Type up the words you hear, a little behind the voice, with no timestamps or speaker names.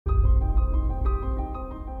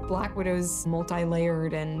Black Widow's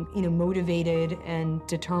multi-layered and, motivated and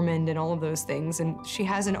determined and all of those things, and she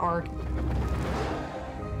has an arc.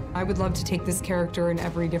 I would love to take this character in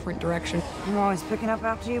every different direction. I'm always picking up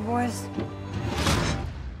after you boys.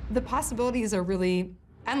 The possibilities are really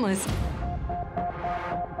endless.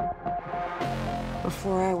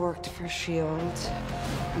 Before I worked for S.H.I.E.L.D.,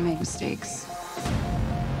 I made mistakes.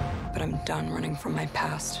 But I'm done running from my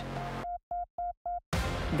past.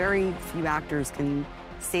 Very few actors can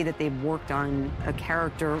say that they've worked on a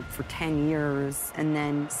character for 10 years and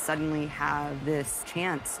then suddenly have this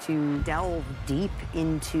chance to delve deep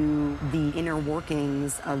into the inner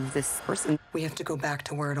workings of this person. We have to go back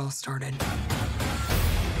to where it all started.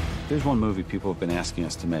 There's one movie people have been asking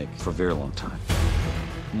us to make for a very long time.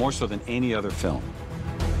 More so than any other film.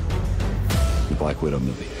 The Black Widow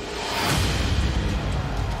movie.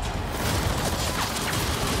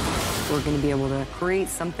 We're going to be able to create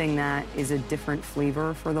something that is a different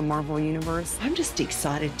flavor for the Marvel Universe. I'm just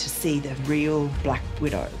excited to see the real Black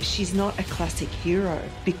Widow. She's not a classic hero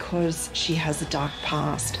because she has a dark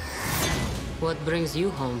past. What brings you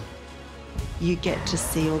home? You get to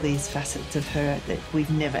see all these facets of her that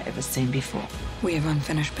we've never ever seen before. We have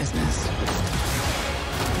unfinished business.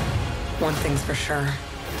 One thing's for sure,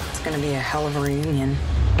 it's going to be a hell of a reunion.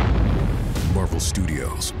 Marvel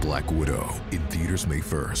Studios' Black Widow in theaters May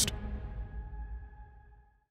 1st.